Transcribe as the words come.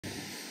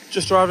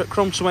Just arrived at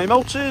Cromsway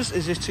Motors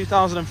is this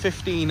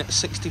 2015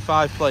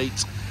 65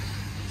 plate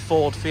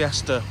Ford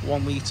Fiesta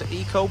 1 litre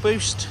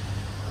EcoBoost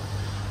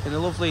in a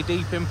lovely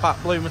deep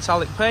impact blue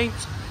metallic paint.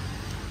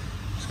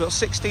 It's got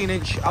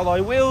 16-inch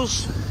alloy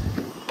wheels,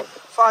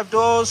 5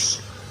 doors,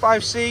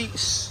 5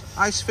 seats,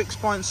 ice fix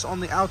points on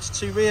the outer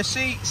 2 rear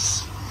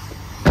seats.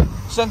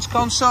 Centre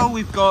console,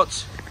 we've got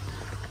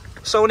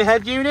Sony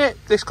head unit.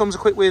 This comes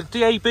equipped with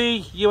DAB,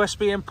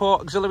 USB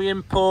import, auxiliary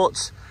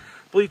import,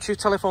 Bluetooth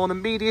telephone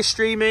and media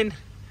streaming.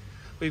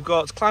 We've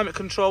got climate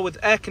control with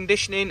air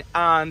conditioning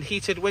and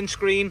heated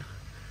windscreen,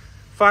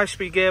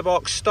 5-speed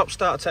gearbox,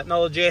 stop-start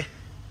technology,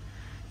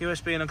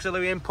 USB and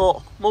auxiliary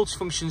input,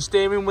 multifunction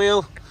steering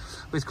wheel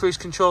with cruise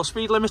control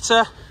speed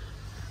limiter,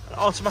 and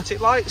automatic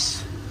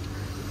lights.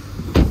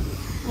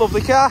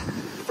 Lovely car.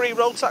 Free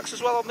road tax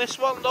as well on this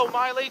one, no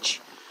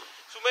mileage.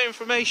 For more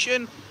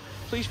information,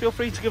 please feel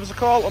free to give us a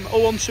call on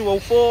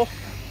 01204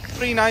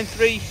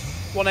 393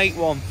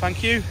 181.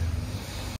 Thank you.